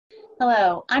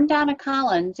Hello, I'm Donna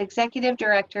Collins, Executive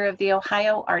Director of the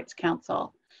Ohio Arts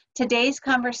Council. Today's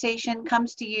conversation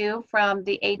comes to you from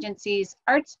the agency's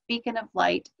Arts Beacon of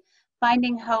Light,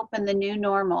 Finding Hope in the New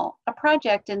Normal, a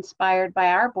project inspired by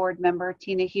our board member,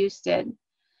 Tina Houston.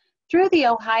 Through the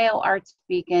Ohio Arts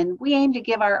Beacon, we aim to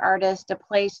give our artists a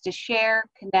place to share,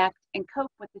 connect, and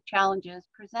cope with the challenges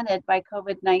presented by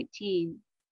COVID-19.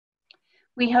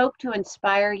 We hope to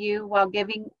inspire you while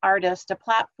giving artists a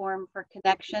platform for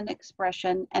connection,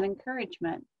 expression, and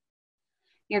encouragement.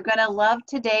 You're going to love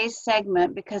today's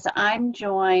segment because I'm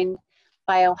joined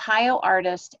by Ohio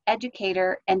artist,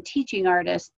 educator, and teaching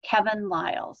artist, Kevin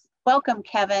Lyles. Welcome,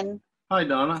 Kevin. Hi,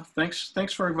 Donna. Thanks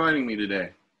for inviting me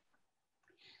today.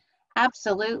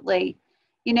 Absolutely.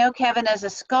 You know, Kevin, as a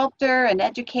sculptor, an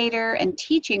educator, and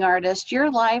teaching artist,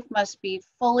 your life must be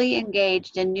fully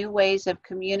engaged in new ways of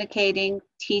communicating,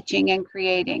 teaching, and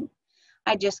creating.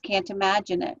 I just can't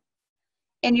imagine it.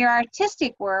 In your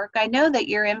artistic work, I know that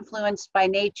you're influenced by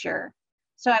nature.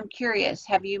 So I'm curious,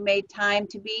 have you made time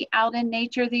to be out in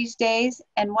nature these days?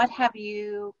 And what have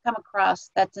you come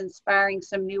across that's inspiring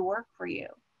some new work for you?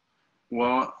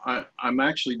 Well, I'm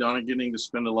actually, Donna, getting to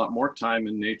spend a lot more time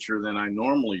in nature than I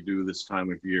normally do this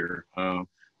time of year.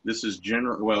 This is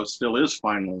well, it still is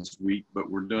finals week,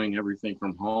 but we're doing everything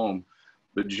from home.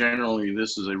 But generally,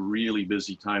 this is a really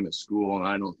busy time at school, and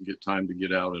I don't get time to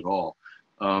get out at all.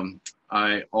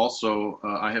 I also,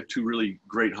 I have two really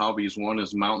great hobbies. One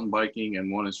is mountain biking,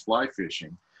 and one is fly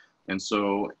fishing. And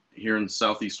so here in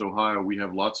Southeast Ohio, we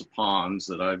have lots of ponds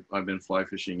that I've been fly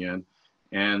fishing in.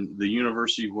 And the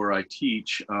university where I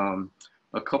teach,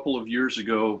 a couple of years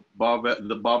ago,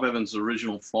 the Bob Evans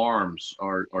Original Farms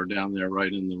are down there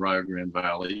right in the Rio Grande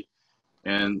Valley.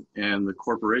 And the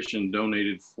corporation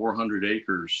donated 400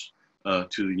 acres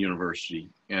to the university.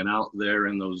 And out there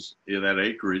in that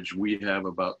acreage, we have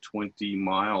about 20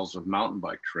 miles of mountain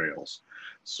bike trails.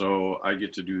 So I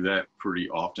get to do that pretty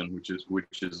often, which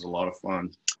is a lot of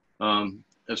fun.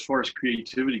 As far as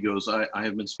creativity goes, I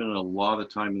have been spending a lot of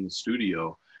time in the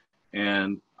studio,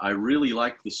 and I really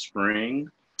like the spring.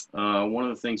 One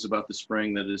of the things about the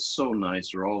spring that is so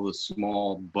nice are all the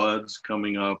small buds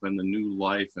coming up and the new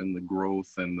life and the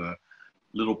growth and the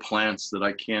little plants that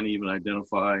I can't even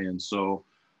identify. And so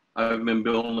I've been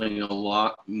building a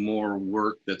lot more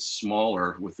work that's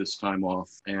smaller with this time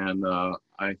off, and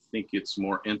I think it's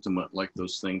more intimate, like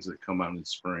those things that come out in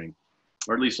spring,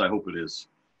 or at least I hope it is.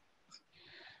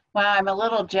 Wow, I'm a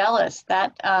little jealous.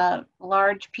 That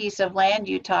large piece of land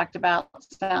you talked about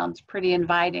sounds pretty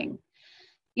inviting.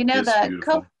 You know, the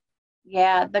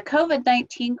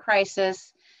COVID-19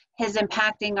 crisis is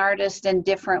impacting artists in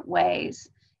different ways.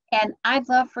 And I'd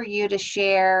love for you to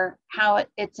share how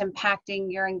it's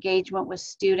impacting your engagement with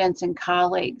students and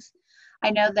colleagues.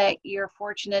 I know that you're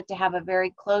fortunate to have a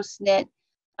very close-knit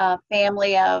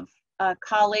family of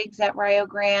colleagues at Rio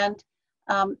Grande.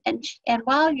 And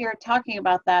while you're talking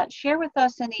about that, share with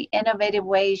us any innovative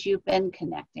ways you've been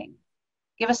connecting.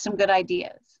 Give us some good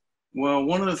ideas. Well,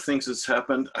 one of the things that's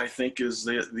happened, I think, is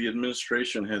that the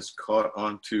administration has caught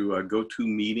on to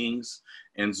GoToMeetings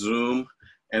and Zoom.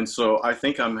 And so I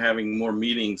think I'm having more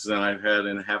meetings than I've had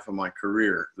in half of my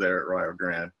career there at Rio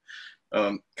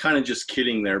Grande. Kind of just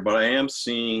kidding there, but I am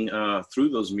seeing through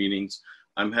those meetings,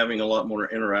 I'm having a lot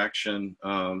more interaction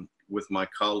with my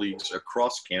colleagues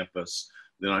across campus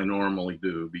than I normally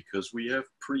do, because we have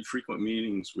pretty frequent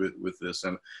meetings with this.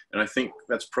 And I think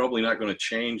that's probably not going to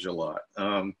change a lot.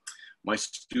 My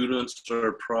students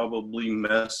are probably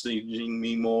messaging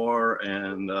me more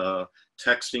and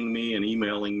texting me and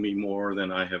emailing me more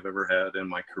than I have ever had in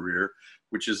my career,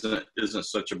 which isn't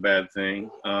such a bad thing.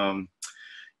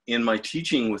 In my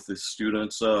teaching with the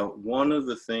students, one of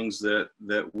the things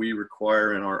that we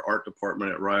require in our art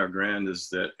department at Rio Grande is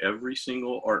that every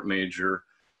single art major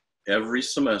every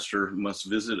semester must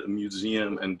visit a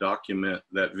museum and document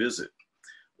that visit.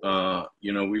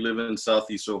 You know, we live in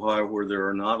Southeast Ohio where there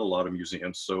are not a lot of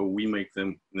museums, so we make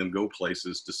them go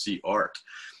places to see art.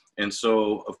 And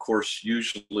so, of course,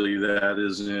 usually that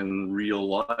is in real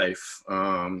life.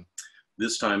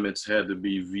 This time it's had to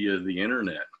be via the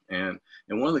internet. And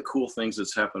one of the cool things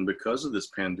that's happened because of this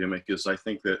pandemic is I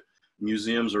think that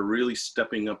museums are really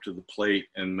stepping up to the plate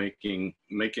and making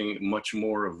it much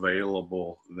more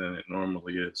available than it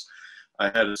normally is. I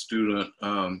had a student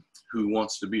who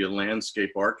wants to be a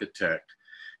landscape architect,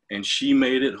 and she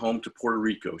made it home to Puerto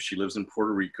Rico. She lives in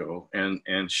Puerto Rico, and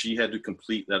she had to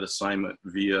complete that assignment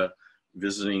via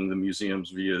visiting the museums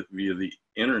via the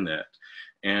internet.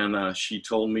 And she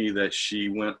told me that she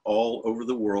went all over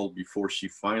the world before she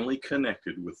finally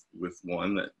connected with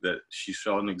one that she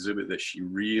saw an exhibit that she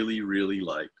really, really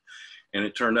liked. And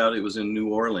it turned out it was in New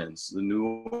Orleans, the New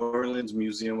Orleans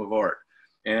Museum of Art.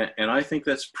 And I think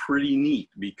that's pretty neat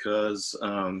because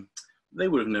they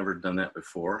would have never done that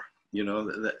before. You know,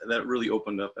 that really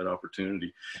opened up that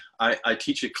opportunity. I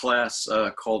teach a class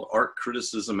called Art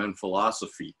Criticism and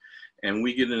Philosophy. And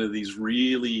we get into these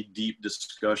really deep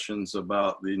discussions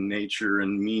about the nature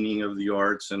and meaning of the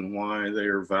arts and why they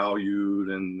are valued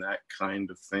and that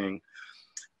kind of thing.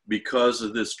 Because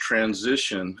of this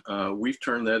transition, we've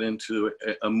turned that into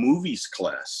a movies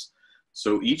class.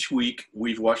 So each week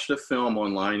we've watched a film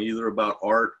online, either about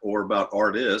art or about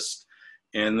artists.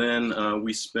 And then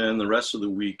we spend the rest of the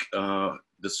week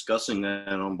discussing that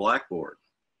on Blackboard.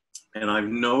 And I've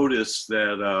noticed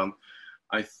that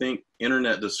I think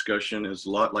internet discussion is a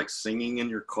lot like singing in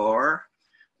your car.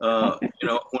 You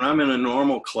know, when I'm in a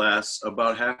normal class,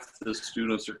 about half the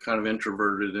students are kind of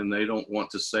introverted and they don't want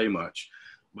to say much.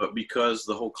 But because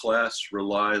the whole class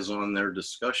relies on their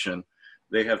discussion,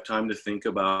 they have time to think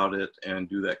about it and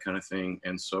do that kind of thing.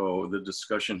 And so the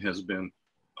discussion has been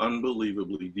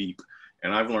unbelievably deep.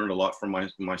 And I've learned a lot from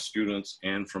my students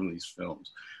and from these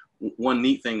films. One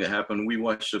neat thing that happened, we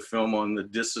watched a film on the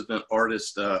dissident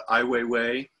artist Ai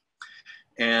Weiwei.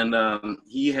 And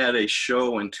he had a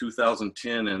show in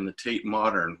 2010 in the Tate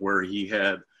Modern where he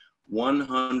had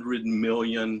 100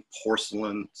 million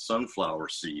porcelain sunflower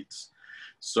seeds.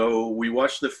 So we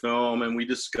watched the film and we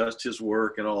discussed his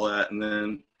work and all that. And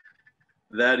then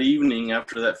that evening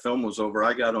after that film was over,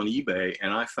 I got on eBay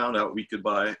and I found out we could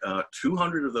buy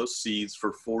 200 of those seeds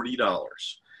for $40.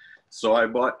 So I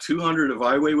bought 200 of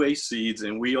Ai Weiwei seeds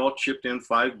and we all chipped in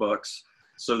 $5.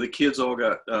 So the kids all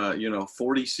got,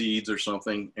 40 seeds or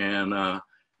something. And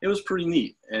it was pretty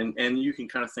neat. And you can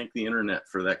kind of thank the internet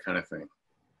for that kind of thing.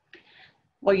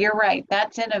 Well, you're right.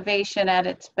 That's innovation at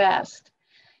its best.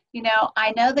 You know,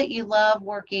 I know that you love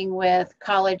working with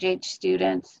college-age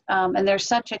students, and there's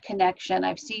such a connection.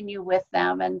 I've seen you with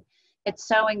them, and it's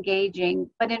so engaging.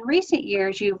 But in recent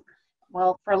years,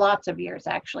 for lots of years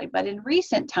actually, but in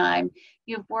recent time,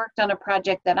 you've worked on a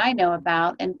project that I know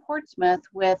about in Portsmouth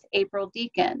with April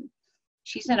Deacon.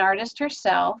 She's an artist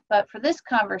herself, but for this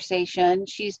conversation,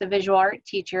 she's the visual art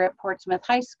teacher at Portsmouth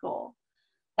High School.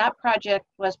 That project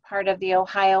was part of the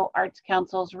Ohio Arts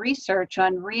Council's research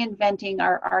on reinventing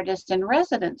our Artist in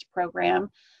Residence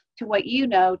program to what you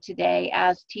know today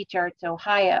as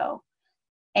TeachArtsOhio.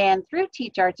 And through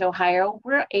TeachArtsOhio,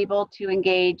 we're able to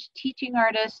engage teaching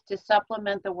artists to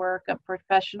supplement the work of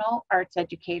professional arts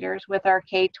educators with our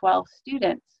K-12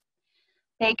 students.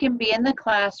 They can be in the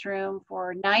classroom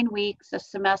for 9 weeks, a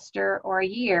semester, or a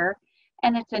year,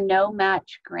 and it's a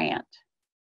no-match grant.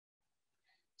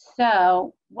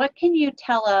 So what can you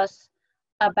tell us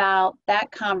about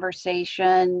that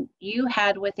conversation you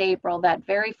had with April that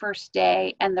very first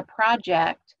day and the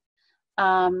project,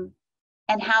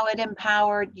 and how it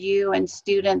empowered you and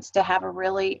students to have a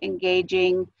really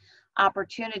engaging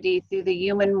opportunity through the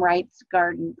Human Rights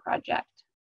Garden project?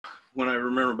 When I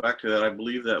remember back to that, I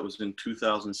believe that was in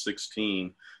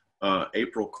 2016.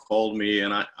 April called me,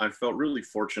 and I felt really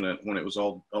fortunate when it was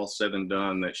all said and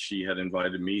done that she had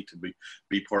invited me to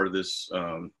be part of this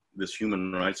this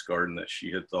human rights garden that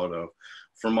she had thought of.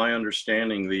 From my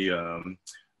understanding,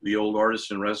 the old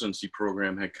artist in residency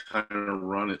program had kind of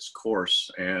run its course,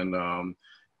 and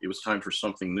it was time for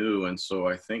something new. And so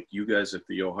I think you guys at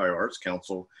the Ohio Arts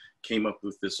Council came up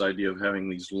with this idea of having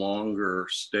these longer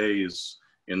stays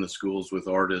in the schools with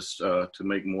artists to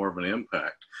make more of an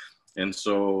impact. And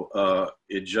so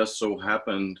it just so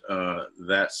happened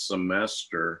that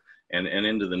semester and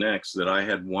into the next that I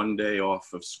had 1 day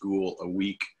off of school a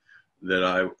week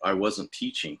that I wasn't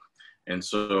teaching. And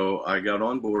so I got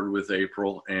on board with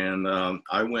April, and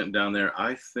I went down there,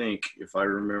 I think, if I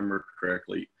remember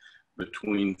correctly,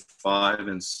 between 5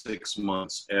 and 6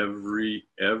 months every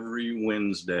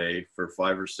Wednesday for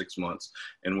 5 or 6 months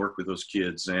and work with those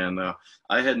kids. And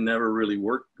I had never really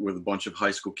worked with a bunch of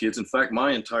high school kids. In fact,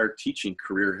 my entire teaching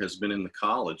career has been in the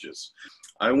colleges.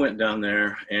 I went down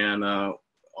there, and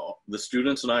the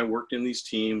students and I worked in these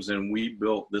teams, and we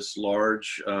built this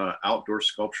large outdoor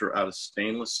sculpture out of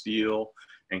stainless steel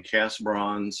and cast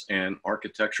bronze and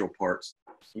architectural parts.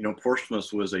 You know,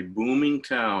 Portsmouth was a booming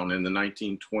town in the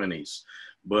 1920s,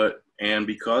 and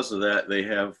because of that, they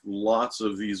have lots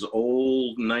of these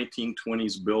old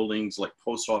 1920s buildings like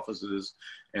post offices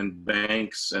and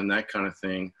banks and that kind of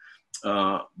thing.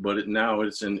 But now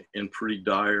it's in pretty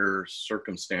dire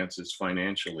circumstances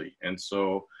financially. And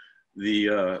so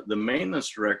the maintenance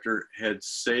director had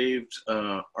saved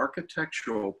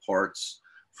architectural parts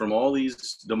from all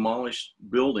these demolished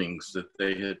buildings that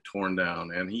they had torn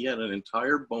down. And he had an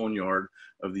entire boneyard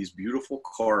of these beautiful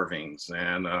carvings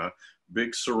and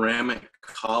big ceramic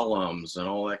columns and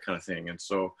all that kind of thing. And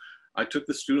so I took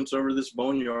the students over to this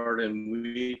boneyard, and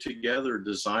we together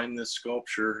designed this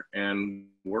sculpture and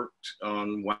worked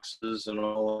on waxes and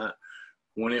all that.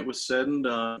 When it was said and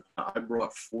done, I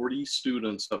brought 40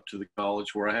 students up to the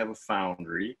college where I have a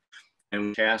foundry,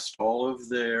 and cast all of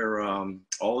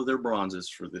their bronzes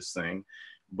for this thing.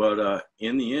 But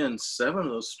in the end, 7 of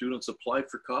those students applied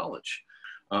for college.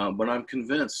 But I'm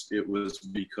convinced it was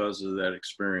because of that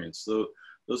experience.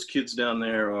 Those kids down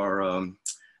there are,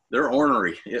 they're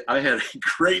ornery. I had a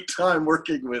great time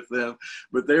working with them,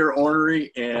 but they're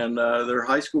ornery, and they're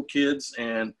high school kids,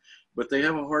 but they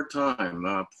have a hard time.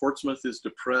 Portsmouth is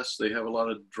depressed. They have a lot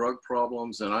of drug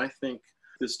problems, and I think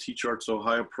this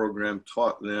TeachArtsOhio program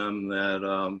taught them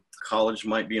that college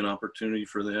might be an opportunity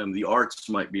for them. The arts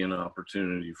might be an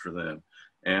opportunity for them.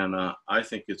 And I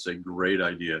think it's a great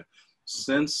idea.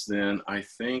 Since then, I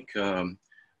think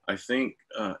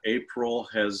April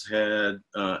has had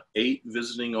 8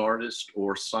 visiting artists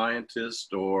or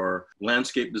scientists or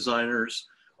landscape designers.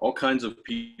 All kinds of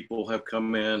people have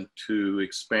come in to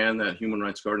expand that human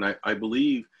rights garden. I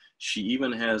believe she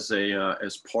even has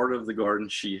as part of the garden,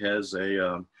 she has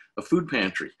a food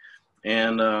pantry.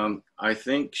 And I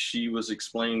think she was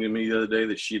explaining to me the other day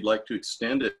that she'd like to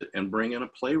extend it and bring in a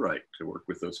playwright to work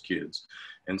with those kids.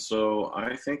 And so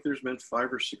I think there's been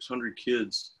 500 or 600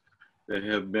 kids that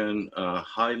have been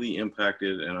highly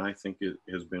impacted, and I think it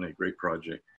has been a great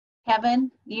project. Kevin,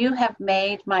 you have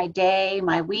made my day,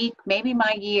 my week, maybe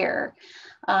my year.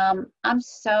 I'm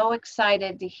so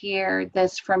excited to hear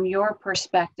this from your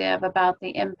perspective about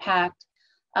the impact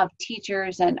of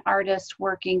teachers and artists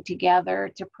working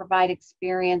together to provide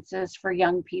experiences for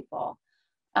young people.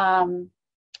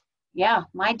 Yeah,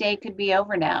 my day could be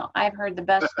over now. I've heard the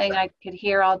best thing I could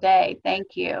hear all day.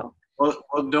 Thank you. Well,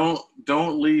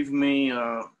 don't leave me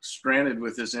stranded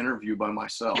with this interview by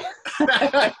myself.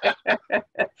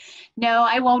 No,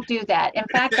 I won't do that. In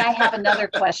fact, I have another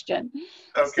question.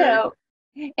 Okay. So,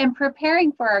 in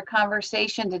preparing for our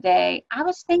conversation today, I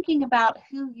was thinking about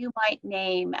who you might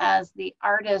name as the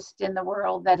artist in the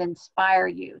world that inspire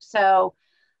you. So,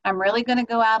 I'm really going to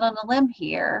go out on a limb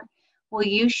here. Will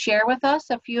you share with us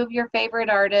a few of your favorite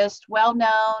artists,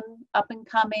 well-known,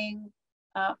 up-and-coming,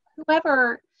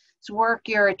 whoever's work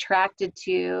you're attracted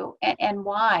to, and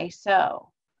why so?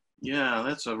 Yeah,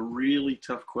 that's a really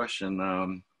tough question,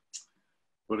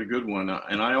 but a good one.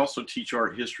 And I also teach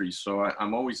art history, so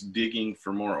I'm always digging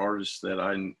for more artists that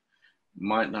I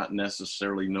might not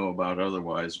necessarily know about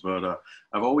otherwise. But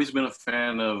I've always been a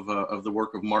fan of the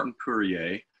work of Martin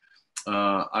Courier.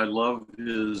 I love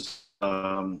his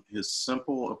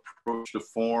simple approach to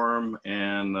form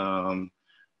and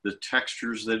the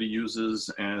textures that he uses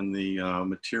and the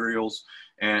materials.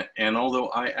 And although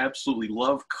I absolutely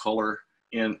love color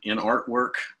in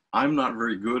artwork, I'm not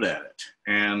very good at it.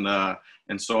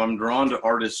 And so I'm drawn to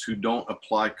artists who don't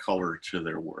apply color to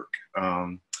their work.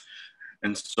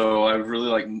 And so I really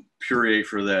like Courier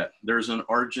for that. There's an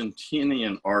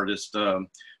Argentinian artist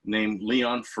named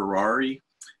Leon Ferrari,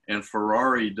 and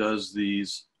Ferrari does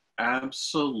these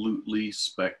absolutely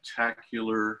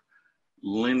spectacular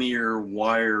linear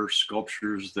wire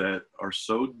sculptures that are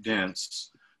so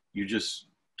dense, you just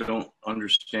don't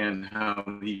understand how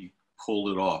he pulled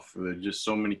it off. There are just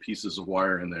so many pieces of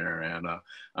wire in there, and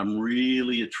I'm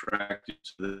really attracted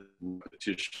to the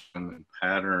repetition and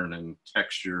pattern and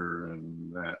texture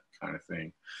and that kind of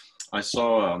thing. I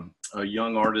saw a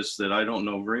young artist that I don't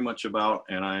know very much about,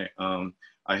 and I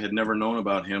had never known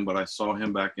about him, but I saw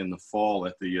him back in the fall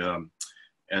at the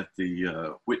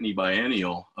Whitney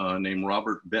Biennial, named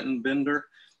Robert Bittenbender.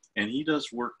 And he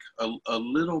does work a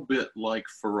little bit like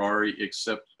Ferrari,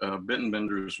 except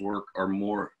Bittenbender's work are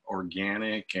more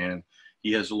organic, and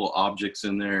he has little objects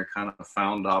in there, kind of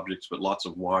found objects, but lots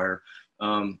of wire.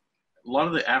 A lot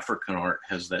of the African art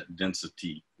has that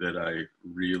density that I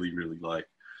really, really like.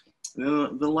 The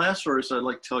last artist I'd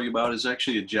like to tell you about is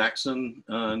actually a Jackson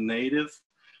native,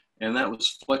 and that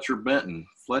was Fletcher Benton.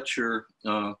 Fletcher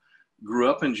grew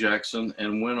up in Jackson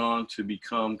and went on to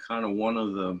become kind of one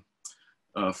of the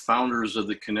founders of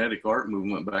the kinetic art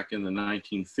movement back in the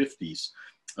 1950s.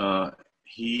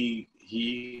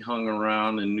 He hung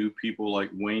around and knew people like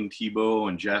Wayne Thiebaud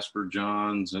and Jasper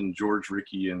Johns and George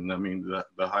Rickey, and I mean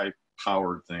the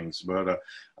high-powered things. But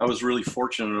I was really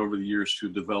fortunate over the years to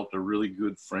develop a really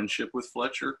good friendship with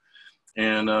Fletcher,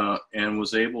 and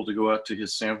was able to go out to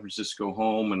his San Francisco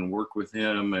home and work with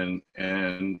him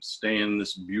and stay in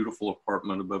this beautiful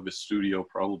apartment above his studio,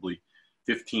 probably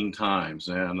 15 times.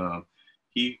 And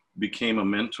he became a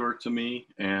mentor to me.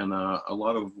 And a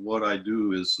lot of what I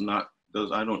do is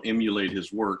I don't emulate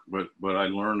his work, but I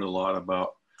learned a lot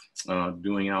about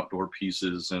doing outdoor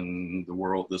pieces and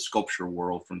the sculpture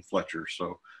world from Fletcher.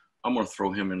 So I'm going to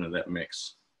throw him into that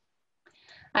mix.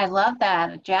 I love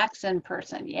that, a Jackson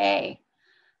person, yay.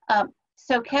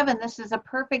 So Kevin, this is a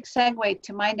perfect segue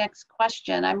to my next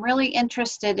question. I'm really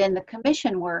interested in the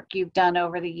commission work you've done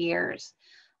over the years.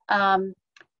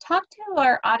 Talk to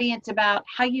our audience about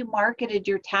how you marketed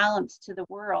your talents to the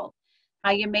world,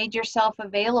 how you made yourself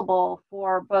available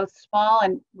for both small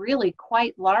and really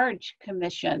quite large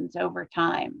commissions over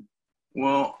time.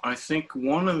 Well, I think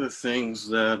one of the things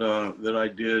that I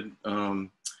did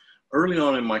early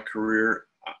on in my career,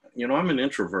 you know, I'm an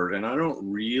introvert and I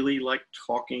don't really like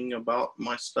talking about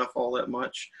my stuff all that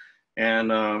much.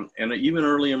 And even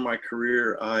early in my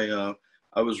career,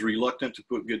 I was reluctant to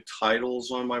put good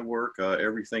titles on my work.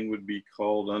 Everything would be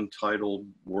called Untitled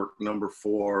Work Number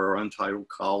 4 or Untitled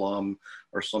Column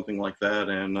or something like that.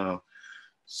 And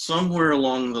somewhere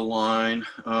along the line,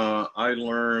 I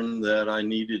learned that I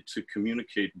needed to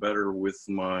communicate better with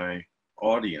my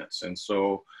audience. And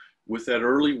so with that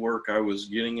early work, I was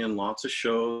getting in lots of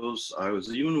shows. I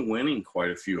was even winning quite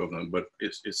a few of them, but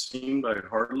it seemed I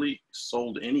hardly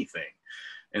sold anything.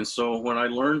 And so when I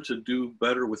learned to do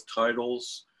better with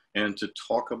titles and to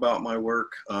talk about my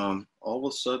work, all of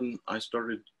a sudden I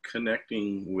started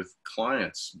connecting with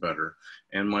clients better,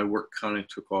 and my work kind of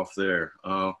took off there.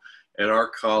 At our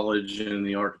college in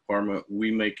the art department,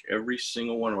 we make every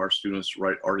single one of our students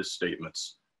write artist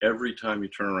statements. Every time you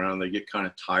turn around, they get kind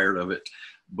of tired of it,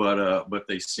 but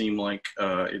they seem like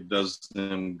it does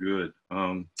them good.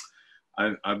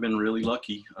 I've been really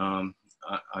lucky.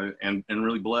 And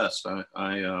really blessed.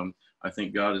 I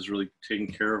think God is really taking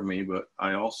care of me, but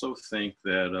I also think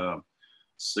that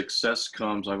success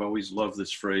comes. I've always loved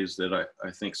this phrase that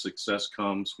I think success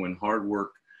comes when hard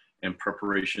work and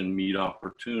preparation meet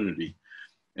opportunity.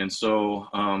 And so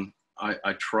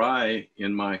I try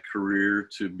in my career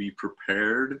to be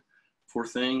prepared for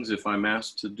things. If I'm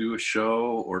asked to do a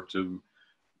show or to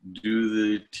do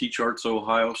the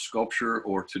TeachArtsOhio sculpture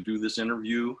or to do this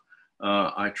interview,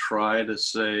 I try to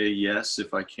say yes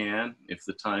if I can, if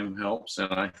the time helps,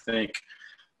 and I think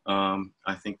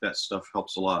that stuff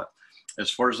helps a lot.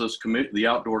 As far as the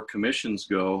outdoor commissions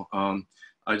go,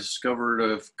 I discovered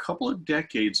a couple of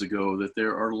decades ago that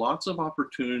there are lots of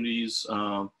opportunities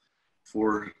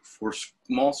for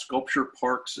small sculpture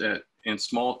parks in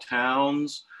small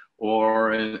towns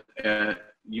or at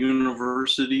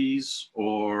universities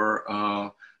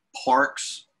or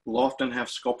parks. Will often have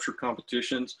sculpture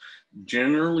competitions.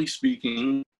 Generally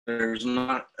speaking, there's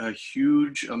not a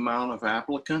huge amount of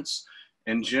applicants,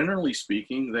 and generally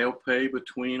speaking, they'll pay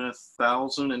between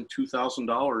 $1,000 and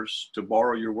 $2,000 to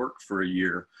borrow your work for a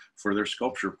year for their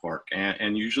sculpture park,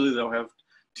 and usually they'll have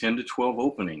 10 to 12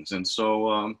 openings. And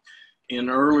so,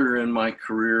 earlier in my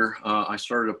career, I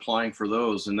started applying for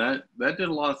those, and that did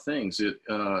a lot of things. It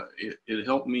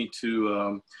helped me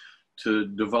to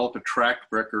develop a track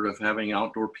record of having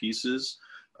outdoor pieces.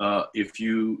 If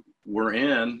you were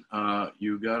in,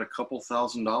 you got a couple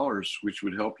 $1,000s, which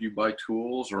would help you buy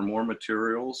tools or more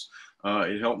materials.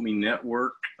 It helped me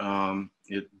network.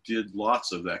 It did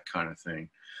lots of that kind of thing.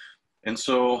 And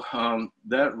so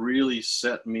that really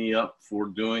set me up for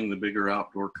doing the bigger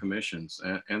outdoor commissions.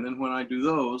 And then when I do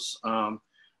those, I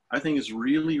think it's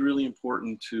really, really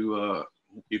important to,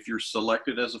 if you're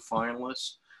selected as a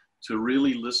finalist, to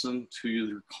really listen to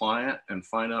your client and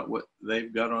find out what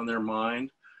they've got on their mind.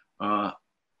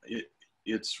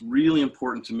 It's really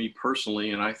important to me personally,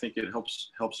 and I think it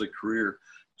helps a career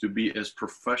to be as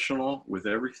professional with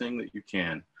everything that you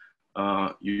can.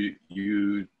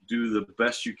 You do the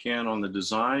best you can on the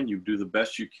design. You do the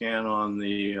best you can on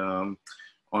the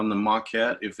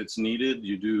maquette. If it's needed,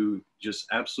 you do just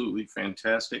absolutely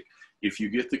fantastic. If you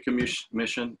get the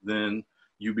commission, then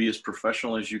you be as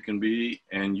professional as you can be,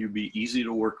 and you be easy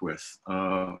to work with,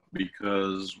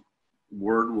 because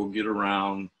word will get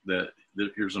around that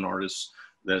here's an artist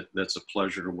that's a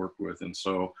pleasure to work with. And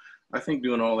so I think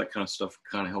doing all that kind of stuff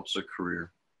kind of helps a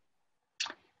career.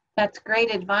 That's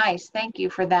great advice. Thank you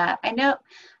for that. I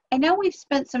know we've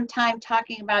spent some time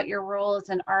talking about your role as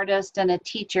an artist and a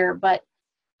teacher, but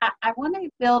I want to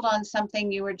build on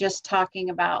something you were just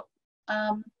talking about.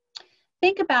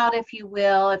 Think about, if you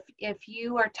will, if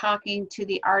you are talking to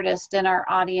the artist in our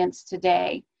audience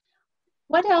today,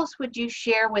 what else would you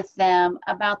share with them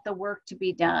about the work to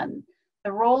be done,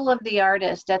 the role of the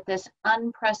artist at this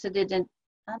unprecedented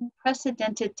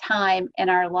time in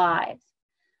our lives?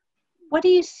 What do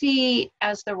you see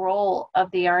as the role of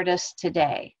the artist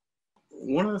today?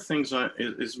 One of the things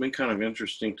it's been kind of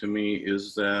interesting to me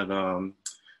is that,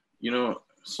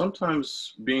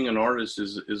 sometimes being an artist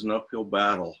is an uphill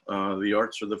battle. The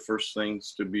arts are the first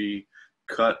things to be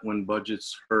cut when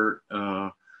budgets hurt.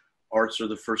 Arts are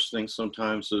the first things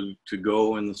sometimes to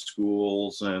go in the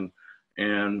schools, and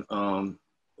that's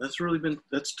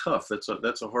tough.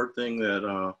 That's a hard thing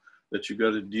that you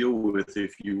got to deal with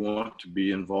if you want to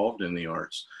be involved in the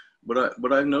arts.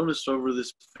 But I've noticed over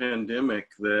this pandemic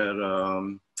that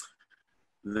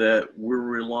we're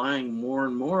relying more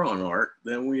and more on art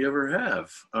than we ever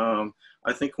have.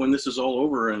 I think when this is all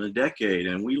over in a decade,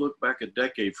 and we look back a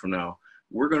decade from now,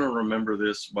 we're going to remember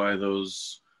this by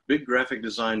those big graphic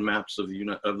design maps of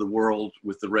the world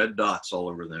with the red dots all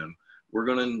over them. We're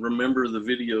going to remember the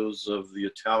videos of the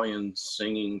Italians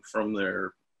singing from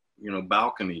their,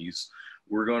 balconies.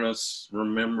 We're going to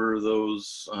remember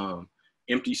those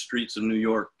empty streets of New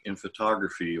York in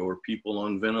photography, or people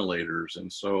on ventilators.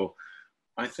 And so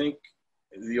I think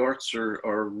the arts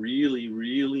are really,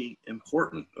 really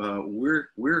important.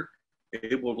 We're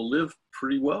able to live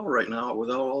pretty well right now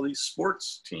without all these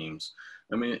sports teams.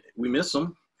 I mean, we miss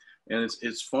them, and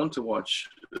it's fun to watch,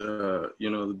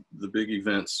 the big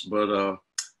events, but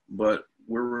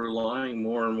we're relying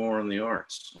more and more on the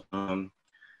arts.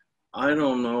 I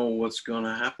don't know what's going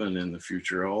to happen in the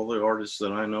future. All the artists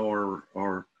that I know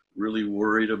are really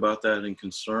worried about that and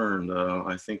concerned.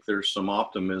 I think there's some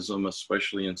optimism,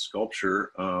 especially in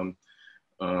sculpture. There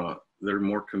are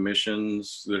more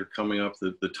commissions that are coming up.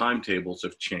 The timetables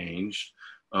have changed,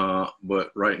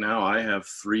 but right now I have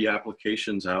 3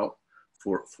 applications out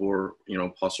for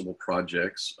possible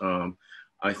projects.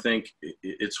 I think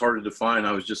it's hard to find.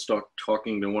 I was just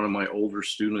talking to one of my older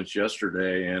students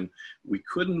yesterday, and we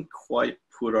couldn't quite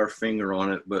put our finger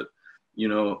on it, but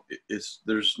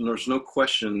there's no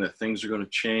question that things are going to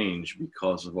change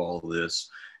because of all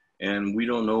this, and we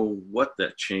don't know what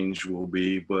that change will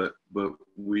be, but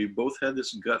we both had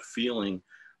this gut feeling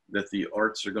that the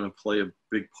arts are going to play a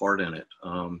big part in it.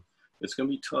 It's going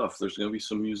to be tough. There's going to be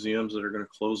some museums that are going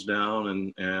to close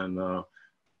down, and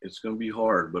it's going to be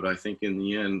hard, but I think in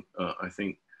the end, I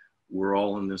think we're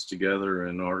all in this together,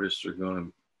 and artists are going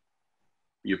to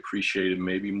be appreciated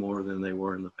maybe more than they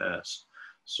were in the past.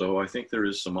 So I think there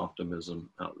is some optimism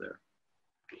out there.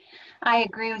 I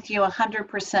agree with you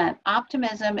 100%.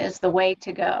 Optimism is the way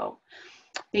to go.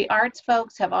 The arts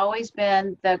folks have always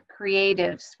been the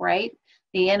creatives, right?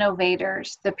 The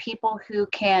innovators, the people who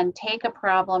can take a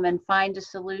problem and find a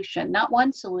solution, not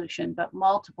one solution, but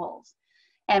multiples,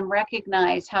 and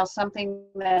recognize how something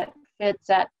that fits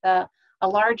at a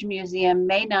large museum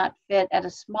may not fit at a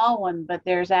small one, but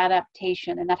there's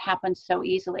adaptation, and that happens so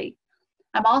easily.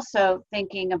 I'm also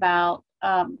thinking about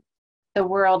the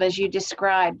world as you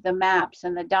described, the maps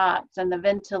and the dots and the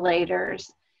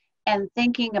ventilators, and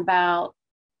thinking about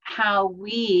how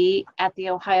we at the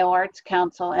Ohio Arts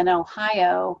Council in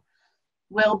Ohio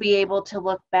will be able to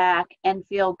look back and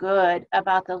feel good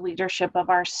about the leadership of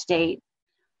our state.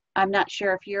 I'm not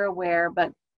sure if you're aware,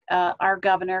 but our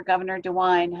Governor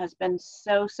DeWine, has been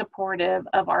so supportive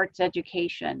of arts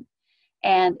education,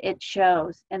 and it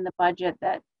shows in the budget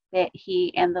that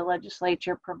he and the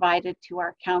legislature provided to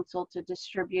our council to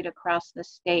distribute across the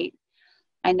state.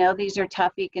 I know these are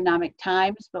tough economic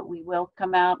times, but we will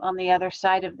come out on the other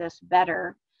side of this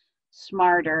better,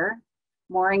 smarter,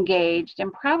 more engaged,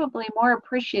 and probably more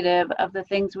appreciative of the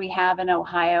things we have in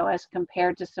Ohio as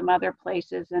compared to some other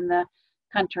places in the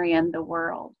country and the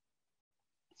world.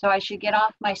 So I should get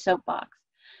off my soapbox.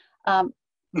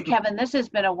 Kevin, this has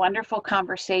been a wonderful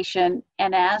conversation.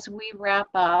 And as we wrap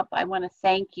up, I want to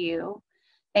thank you.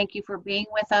 Thank you for being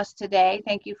with us today.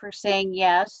 Thank you for saying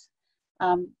yes.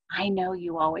 I know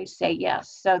you always say yes.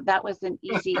 So that was an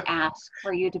easy ask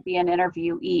for you to be an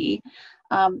interviewee.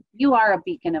 You are a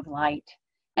beacon of light.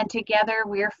 And together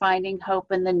we're finding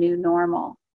hope in the new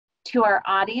normal. To our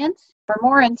audience, for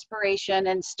more inspiration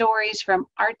and stories from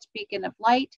Arts Beacon of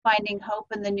Light, finding hope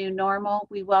in the new normal,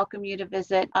 we welcome you to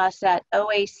visit us at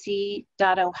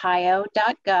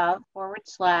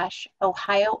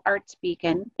oac.ohio.gov/Ohio Arts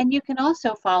Beacon. And you can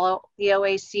also follow the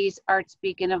OAC's Arts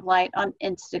Beacon of Light on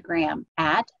Instagram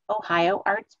at Ohio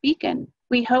Arts Beacon.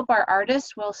 We hope our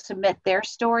artists will submit their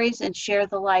stories and share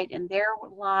the light in their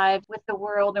lives with the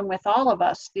world and with all of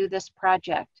us through this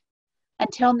project.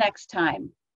 Until next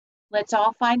time, let's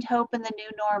all find hope in the new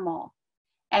normal.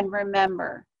 And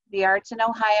remember, the arts in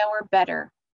Ohio are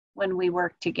better when we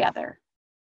work together.